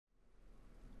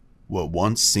What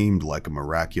once seemed like a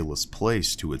miraculous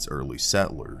place to its early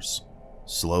settlers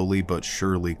slowly but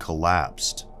surely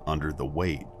collapsed under the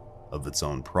weight of its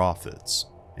own profits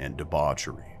and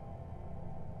debauchery.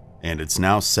 And it's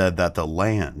now said that the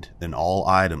land and all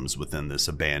items within this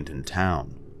abandoned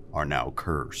town are now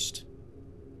cursed.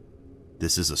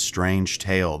 This is a strange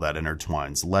tale that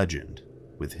intertwines legend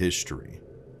with history.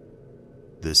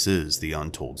 This is the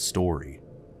untold story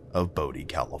of Bodie,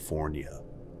 California.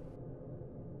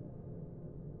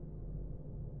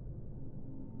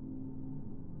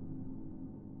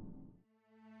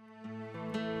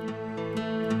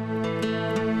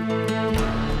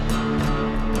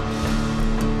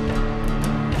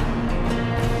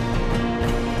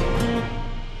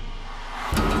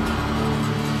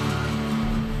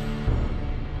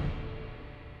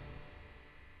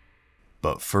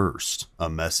 But first, a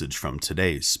message from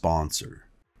today's sponsor.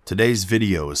 Today's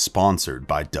video is sponsored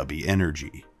by Bodie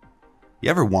Energy. You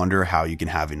ever wonder how you can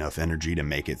have enough energy to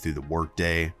make it through the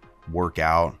workday, work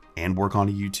out, and work on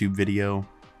a YouTube video?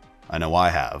 I know I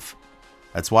have.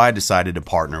 That's why I decided to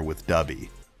partner with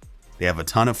Bodie. They have a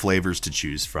ton of flavors to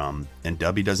choose from, and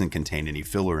Bodie doesn't contain any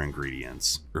filler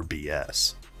ingredients, or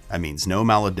BS. That means no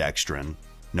maltodextrin,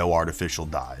 no artificial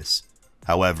dyes.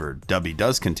 However, Bodie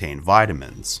does contain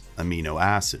vitamins, amino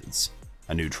acids,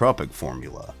 a nootropic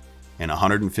formula, and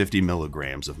 150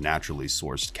 milligrams of naturally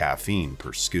sourced caffeine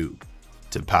per scoop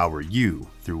to power you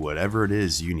through whatever it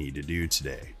is you need to do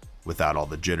today, without all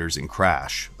the jitters and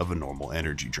crash of a normal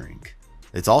energy drink.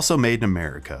 It's also made in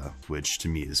America, which to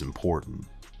me is important.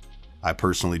 I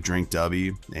personally drink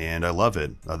Bodie, and I love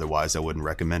it, otherwise I wouldn't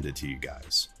recommend it to you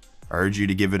guys. I urge you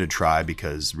to give it a try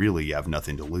because really you have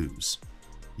nothing to lose.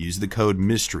 Use the code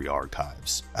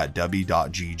MYSTERYARCHIVES at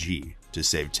bodie.gg to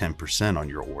save 10% on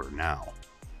your order now.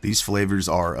 These flavors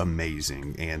are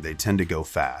amazing and they tend to go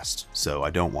fast, so I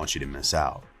don't want you to miss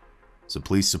out. So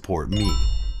please support me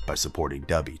by supporting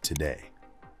Bodie today.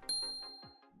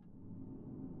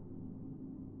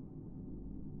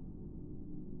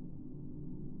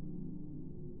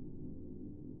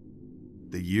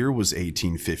 The year was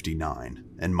 1859,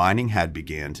 and mining had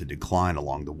begun to decline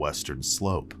along the western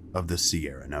slope of the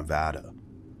Sierra Nevada.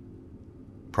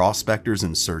 Prospectors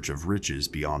in search of riches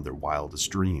beyond their wildest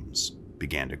dreams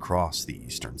began to cross the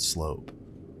eastern slope.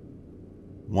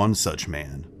 One such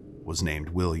man was named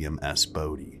William S.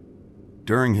 Bodie.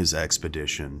 During his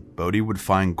expedition, Bodie would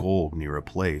find gold near a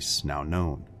place now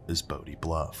known as Bodie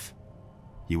Bluff.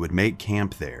 He would make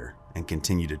camp there and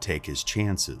continue to take his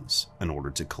chances in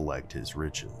order to collect his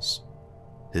riches.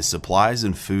 His supplies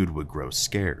and food would grow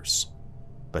scarce,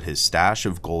 but his stash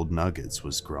of gold nuggets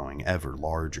was growing ever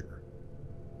larger.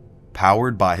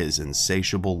 Powered by his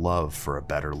insatiable love for a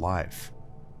better life,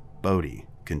 Bodie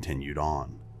continued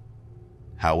on.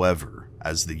 However,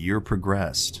 as the year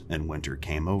progressed and winter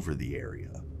came over the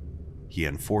area, he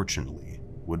unfortunately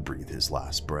would breathe his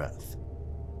last breath.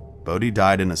 Bodie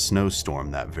died in a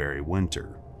snowstorm that very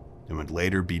winter, and would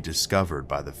later be discovered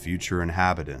by the future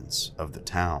inhabitants of the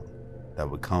town that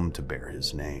would come to bear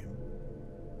his name.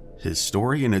 His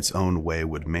story in its own way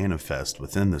would manifest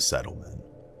within the settlement,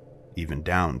 even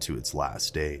down to its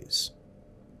last days.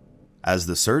 As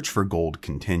the search for gold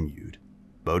continued,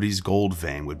 Bodie's gold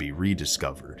vein would be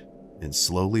rediscovered, and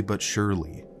slowly but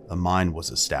surely a mine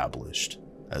was established,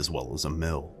 as well as a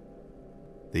mill.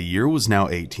 The year was now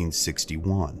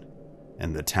 1861,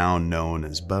 and the town known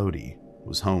as Bodie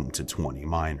was home to 20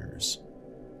 miners.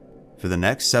 For the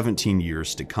next 17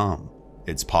 years to come,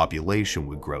 its population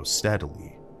would grow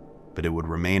steadily, but it would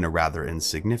remain a rather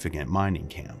insignificant mining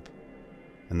camp,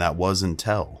 and that was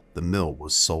until the mill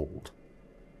was sold.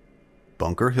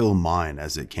 Bunker Hill Mine,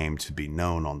 as it came to be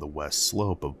known on the west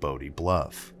slope of Bodie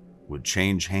Bluff, would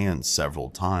change hands several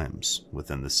times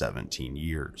within the 17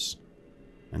 years,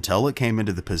 until it came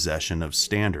into the possession of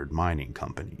Standard Mining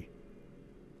Company.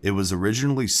 It was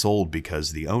originally sold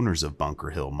because the owners of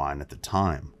Bunker Hill Mine at the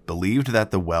time believed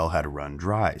that the well had run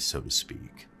dry, so to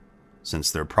speak, since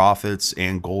their profits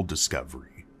and gold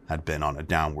discovery had been on a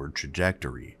downward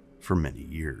trajectory for many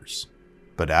years.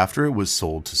 But after it was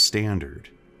sold to Standard,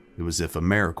 it was as if a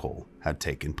miracle had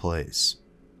taken place.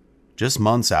 Just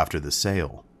months after the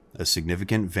sale, a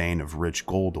significant vein of rich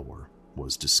gold ore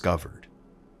was discovered.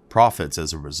 Profits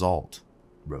as a result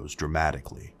rose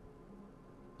dramatically.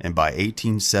 And by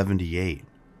 1878,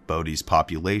 Bodie's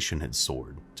population had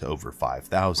soared to over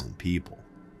 5,000 people.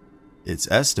 It's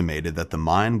estimated that the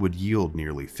mine would yield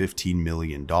nearly $15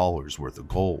 million worth of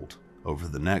gold over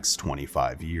the next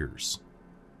 25 years.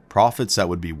 Profits that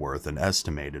would be worth an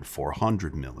estimated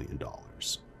 $400 million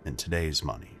in today's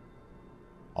money.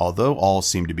 Although all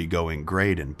seemed to be going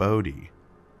great in Bodie,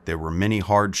 There were many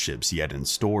hardships yet in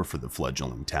store for the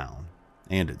fledgling town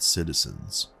and its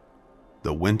citizens.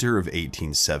 The winter of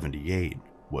 1878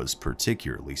 was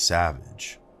particularly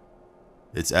savage.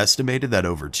 It's estimated that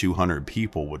over 200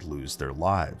 people would lose their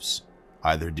lives,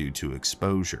 either due to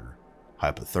exposure,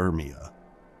 hypothermia,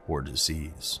 or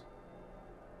disease.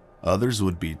 Others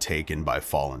would be taken by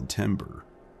fallen timber,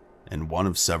 and one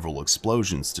of several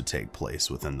explosions to take place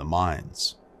within the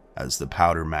mines, as the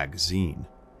powder magazine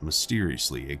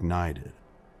mysteriously ignited.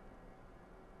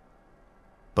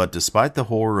 But despite the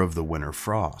horror of the winter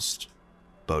frost,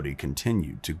 Bodie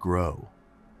continued to grow.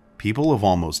 People of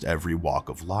almost every walk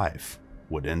of life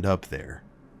would end up there,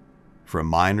 from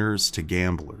miners to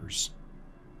gamblers,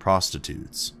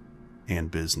 prostitutes, and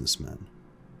businessmen.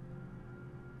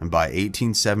 And by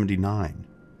 1879,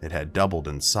 it had doubled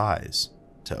in size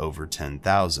to over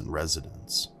 10,000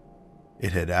 residents.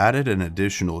 It had added an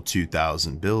additional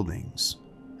 2,000 buildings,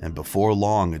 and before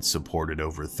long it supported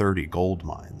over 30 gold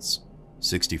mines,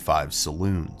 65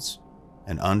 saloons,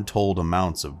 and untold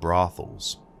amounts of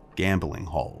brothels, gambling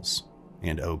halls,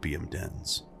 and opium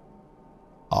dens.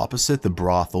 Opposite the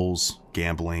brothels,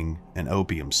 gambling, and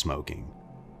opium smoking,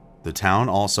 the town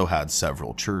also had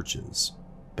several churches,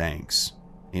 banks,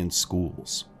 and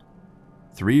schools.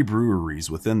 3 breweries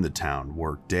within the town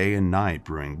worked day and night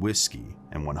brewing whiskey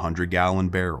in 100-gallon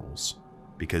barrels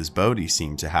because Bodie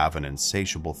seemed to have an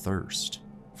insatiable thirst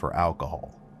for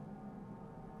alcohol.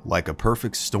 Like a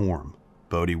perfect storm,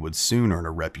 Bodie would soon earn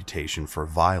a reputation for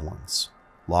violence,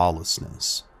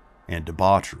 lawlessness, and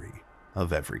debauchery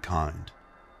of every kind.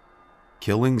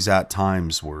 Killings at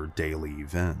times were daily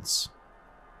events.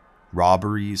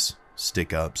 Robberies,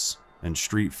 stick-ups, and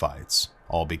street fights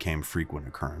all became frequent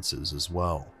occurrences as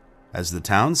well, as the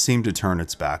town seemed to turn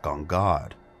its back on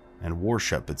God and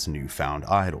worship its newfound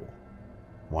idol,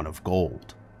 one of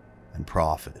gold and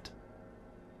profit.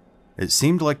 It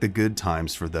seemed like the good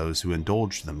times for those who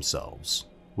indulged themselves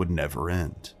would never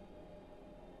end,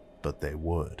 but they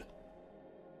would.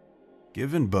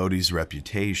 Given Bodie's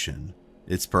reputation,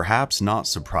 it's perhaps not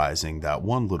surprising that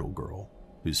one little girl,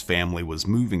 whose family was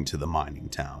moving to the mining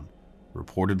town,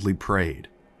 reportedly prayed,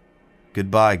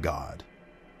 "Goodbye, God.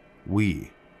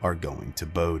 We are going to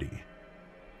Bodie."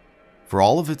 For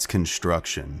all of its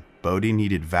construction, Bodie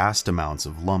needed vast amounts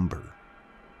of lumber,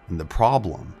 and the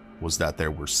problem was that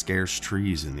there were scarce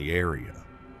trees in the area.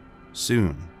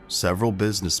 Soon, several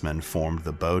businessmen formed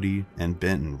the Bodie and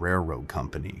Benton Railroad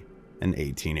Company in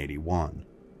 1881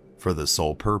 for the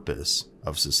sole purpose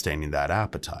of sustaining that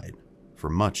appetite for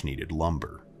much-needed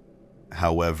lumber.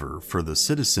 However, for the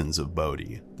citizens of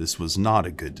Bodie, this was not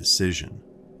a good decision.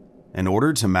 In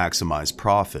order to maximize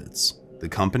profits, the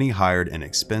company hired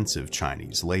inexpensive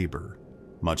Chinese labor,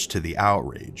 much to the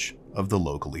outrage of the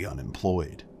locally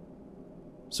unemployed.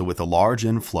 So with a large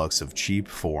influx of cheap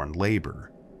foreign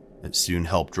labor, it soon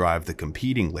helped drive the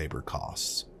competing labor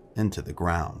costs into the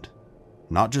ground,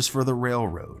 not just for the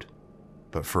railroad,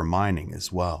 but for mining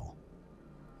as well.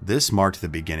 This marked the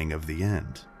beginning of the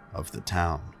end of the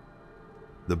town.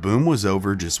 The boom was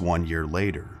over just 1 year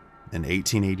later. In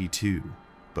 1882,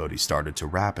 Bodie started to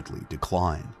rapidly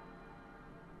decline.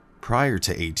 Prior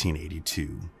to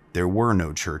 1882, there were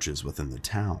no churches within the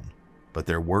town, but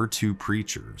there were 2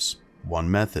 preachers, one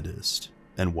Methodist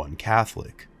and one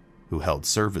Catholic, who held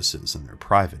services in their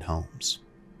private homes.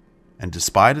 And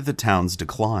despite the town's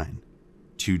decline,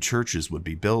 2 churches would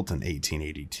be built in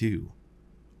 1882,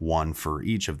 one for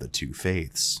each of the 2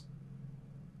 faiths.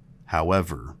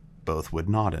 However, both would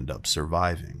not end up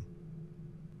surviving.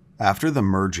 After the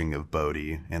merging of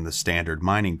Bodie and the Standard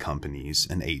Mining Companies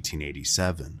in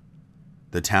 1887,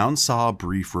 the town saw a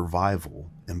brief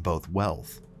revival in both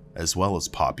wealth as well as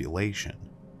population,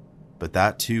 but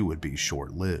that too would be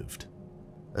short-lived.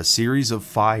 A series of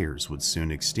fires would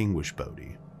soon extinguish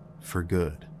Bodie for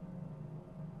good.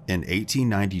 In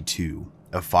 1892,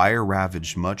 a fire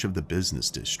ravaged much of the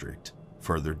business district,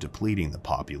 further depleting the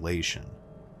population.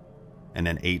 And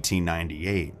in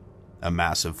 1898, a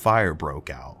massive fire broke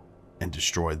out and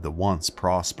destroyed the once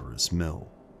prosperous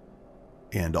mill.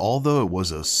 And although it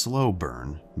was a slow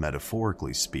burn,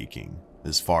 metaphorically speaking,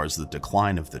 as far as the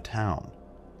decline of the town,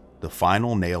 the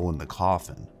final nail in the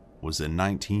coffin was in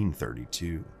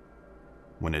 1932,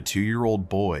 when a 2-year-old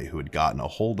boy who had gotten a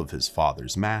hold of his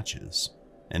father's matches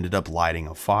ended up lighting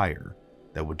a fire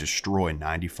that would destroy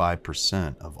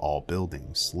 95% of all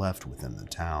buildings left within the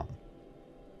town.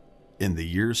 In the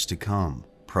years to come,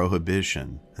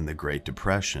 Prohibition and the Great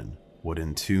Depression would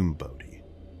entomb Bodie.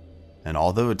 And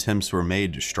although attempts were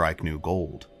made to strike new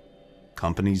gold,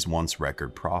 companies' once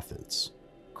record profits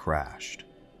crashed.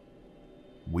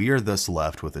 We are thus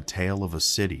left with a tale of a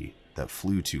city that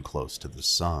flew too close to the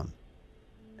sun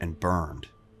and burned,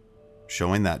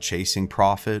 showing that chasing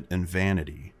profit and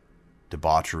vanity,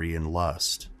 debauchery and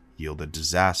lust yielded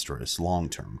disastrous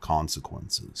long-term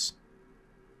consequences.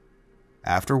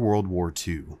 After World War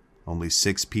II, only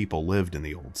 6 people lived in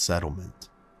the old settlement,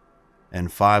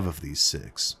 and 5 of these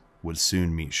 6 would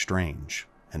soon meet strange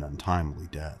and untimely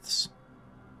deaths.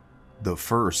 The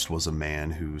first was a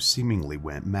man who seemingly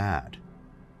went mad.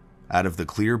 Out of the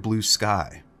clear blue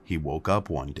sky, he woke up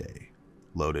one day,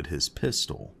 loaded his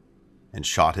pistol, and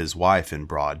shot his wife in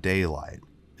broad daylight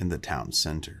in the town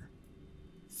center.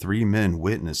 3 men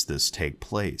witnessed this take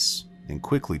place and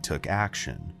quickly took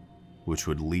action, which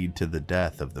would lead to the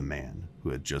death of the man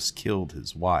who had just killed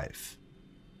his wife.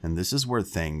 And this is where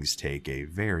things take a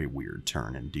very weird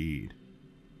turn indeed.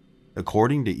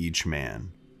 According to each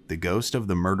man, the ghost of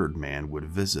the murdered man would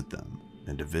visit them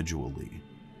individually,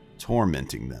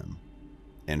 tormenting them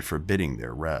and forbidding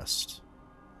their rest.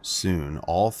 Soon,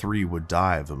 all 3 would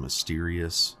die of a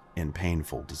mysterious and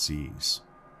painful disease.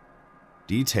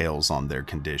 Details on their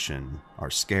condition are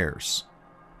scarce,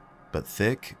 but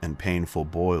thick and painful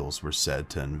boils were said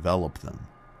to envelop them,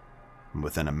 and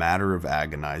within a matter of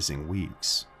agonizing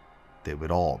weeks, they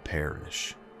would all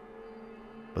perish.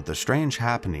 But the strange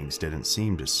happenings didn't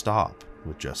seem to stop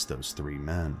with just those 3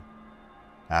 men.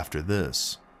 After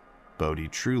this, Bodie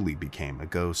truly became a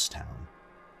ghost town.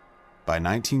 By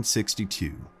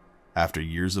 1962, after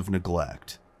years of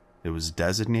neglect, it was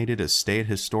designated a state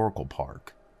historical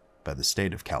park by the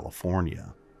state of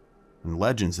California, and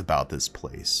legends about this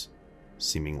place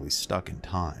seemingly stuck in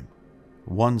time.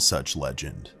 One such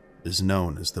legend is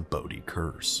known as the Bodie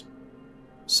Curse.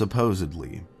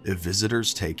 Supposedly, if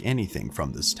visitors take anything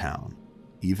from this town,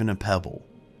 even a pebble,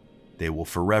 they will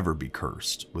forever be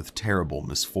cursed with terrible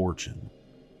misfortune.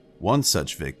 One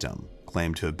such victim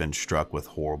claimed to have been struck with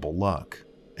horrible luck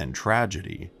and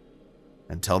tragedy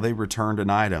until they returned an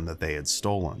item that they had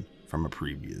stolen from a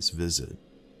previous visit.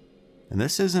 And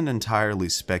this isn't entirely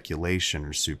speculation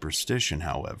or superstition,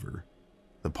 however.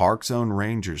 The park's own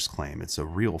rangers claim it's a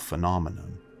real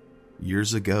phenomenon.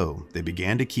 Years ago, they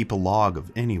began to keep a log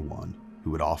of anyone who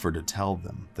would offer to tell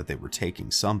them that they were taking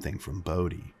something from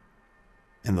Bodie.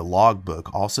 And the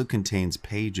logbook also contains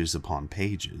pages upon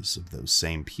pages of those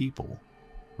same people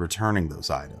returning those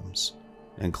items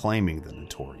and claiming the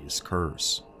notorious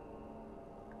curse.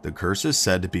 The curse is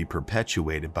said to be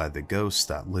perpetuated by the ghosts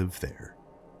that live there,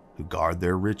 who guard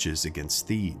their riches against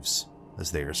thieves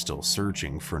as they are still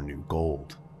searching for new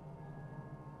gold.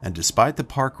 And despite the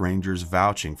park rangers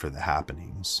vouching for the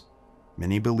happenings,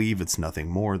 many believe it's nothing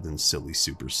more than silly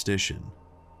superstition.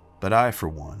 But I, for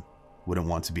one, wouldn't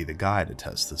want to be the guy to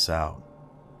test this out.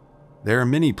 There are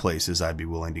many places I'd be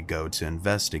willing to go to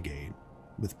investigate,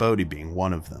 with Bodie being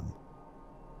one of them.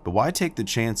 But why take the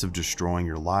chance of destroying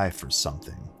your life for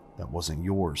something that wasn't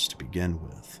yours to begin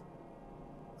with?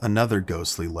 Another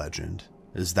ghostly legend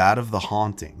is that of the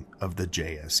haunting of the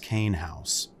J.S. Kane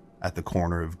house at the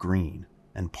corner of Green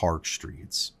and Park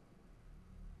Streets.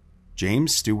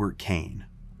 James Stewart Kane,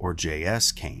 or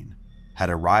J.S. Kane, had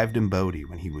arrived in Bodie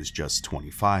when he was just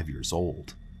 25 years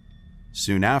old.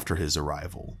 Soon after his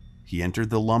arrival, he entered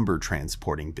the lumber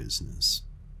transporting business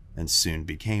and soon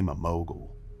became a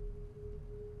mogul.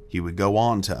 He would go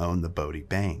on to own the Bodie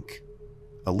Bank,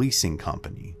 a leasing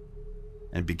company,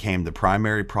 and became the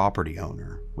primary property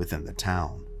owner within the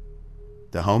town.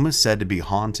 The home is said to be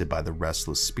haunted by the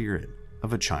restless spirit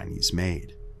of a Chinese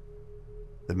maid.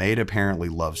 The maid apparently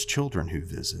loves children who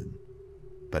visit,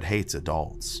 but hates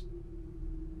adults.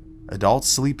 Adults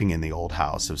sleeping in the old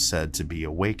house have said to be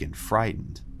awakened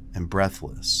frightened and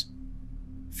breathless,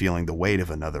 feeling the weight of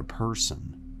another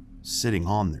person sitting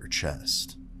on their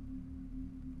chest.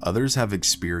 Others have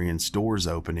experienced doors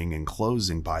opening and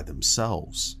closing by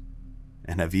themselves,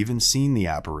 and have even seen the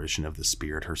apparition of the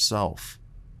spirit herself,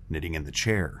 knitting in the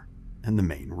chair in the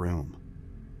main room.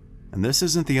 And this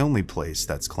isn't the only place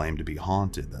that's claimed to be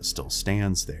haunted that still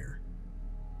stands there.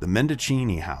 The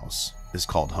Mendocini house is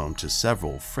called home to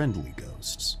several friendly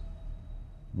ghosts.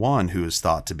 One who is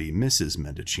thought to be Mrs.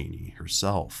 Mendocini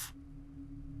herself.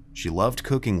 She loved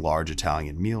cooking large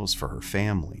Italian meals for her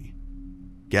family.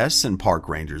 Guests and park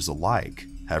rangers alike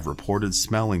have reported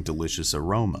smelling delicious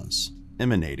aromas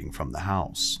emanating from the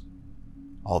house,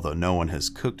 although no one has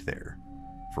cooked there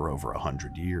for over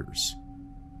 100 years.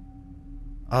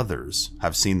 Others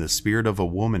have seen the spirit of a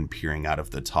woman peering out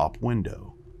of the top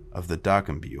window of the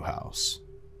Duckenbew house,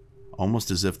 almost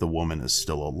as if the woman is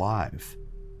still alive,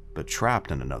 but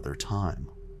trapped in another time,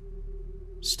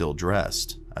 still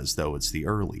dressed as though it's the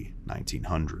early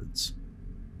 1900s.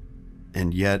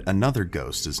 And yet another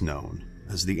ghost is known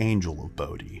as the Angel of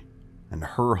Bodie, and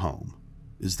her home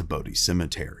is the Bodie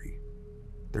Cemetery.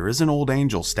 There is an old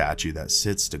angel statue that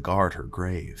sits to guard her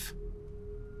grave.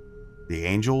 The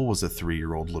angel was a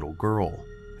 3-year-old little girl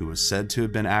who was said to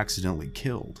have been accidentally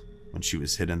killed when she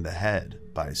was hit in the head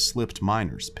by a slipped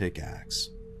miner's pickaxe.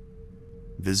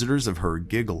 Visitors have heard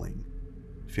giggling,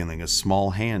 feeling a small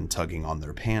hand tugging on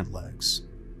their pant legs,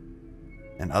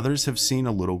 and others have seen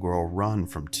a little girl run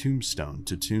from tombstone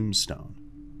to tombstone.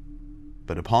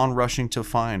 But upon rushing to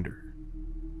find her,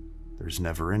 there's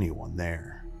never anyone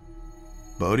there.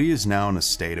 Bodie is now in a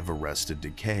state of arrested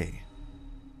decay.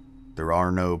 There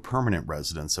are no permanent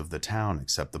residents of the town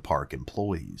except the park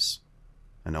employees,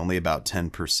 and only about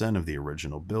 10% of the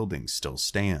original buildings still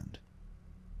stand.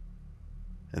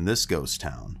 In this ghost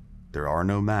town, there are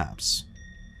no maps,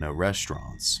 no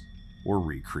restaurants, or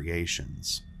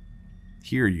recreations.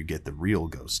 Here you get the real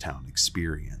ghost town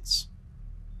experience.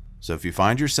 So if you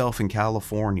find yourself in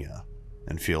California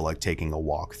and feel like taking a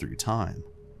walk through time,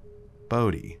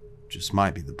 Bodie just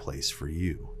might be the place for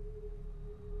you.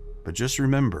 But just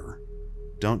remember,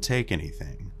 don't take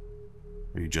anything,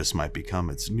 or you just might become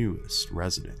its newest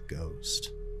resident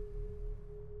ghost.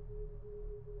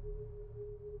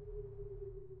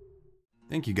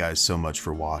 Thank you guys so much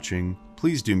for watching.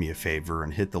 Please do me a favor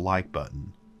and hit the like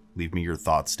button. Leave me your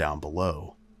thoughts down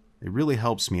below. It really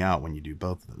helps me out when you do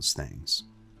both of those things.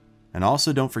 And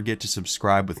also don't forget to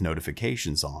subscribe with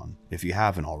notifications on if you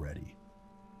haven't already.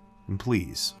 And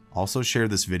please, also share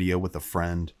this video with a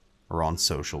friend or on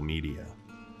social media.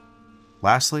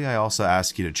 Lastly, I also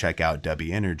ask you to check out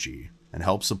Debbie Energy and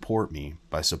help support me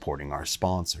by supporting our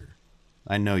sponsor.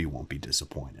 I know you won't be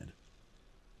disappointed.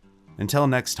 Until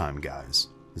next time, guys,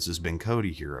 this has been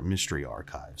Cody here at Mystery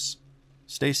Archives.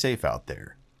 Stay safe out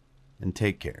there, and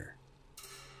take care.